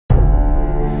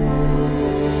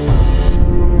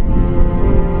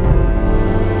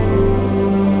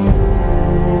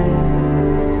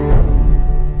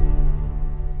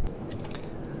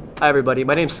Hi everybody,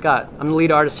 my name's Scott. I'm the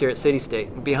lead artist here at City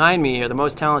State. Behind me are the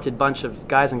most talented bunch of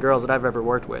guys and girls that I've ever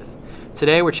worked with.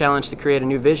 Today we're challenged to create a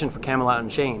new vision for Camelot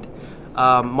Unchained.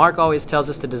 Mark always tells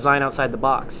us to design outside the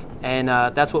box, and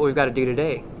that's what we've got to do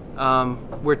today.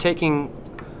 We're taking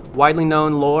widely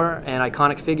known lore and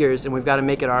iconic figures and we've got to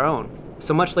make it our own.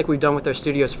 So much like we've done with our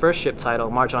studio's first ship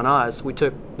title, March on Oz, we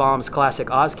took Baum's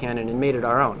classic Oz canon and made it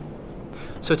our own.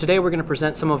 So today we're going to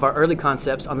present some of our early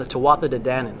concepts on the Tuatha de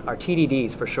Danann, our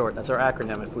TDDs for short. That's our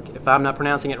acronym. If I'm not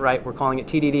pronouncing it right, we're calling it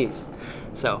TDDs.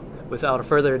 So without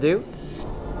further ado,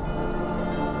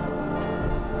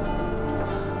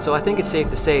 so I think it's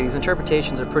safe to say these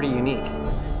interpretations are pretty unique.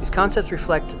 These concepts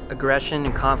reflect aggression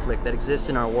and conflict that exists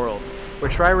in our world,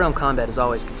 where tri-realm combat is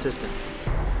always consistent.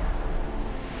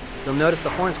 You'll notice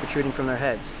the horns protruding from their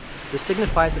heads. This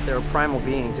signifies that there are primal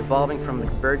beings evolving from the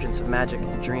convergence of magic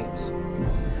and dreams.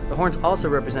 The horns also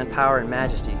represent power and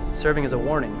majesty, serving as a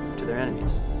warning to their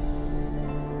enemies.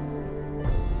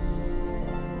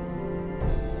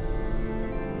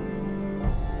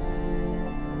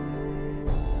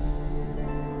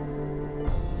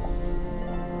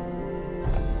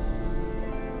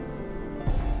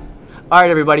 Alright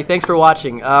everybody, thanks for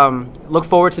watching. Look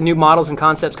forward to new models and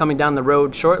concepts coming down the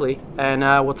road shortly, and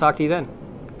we'll talk to you then.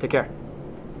 Take care.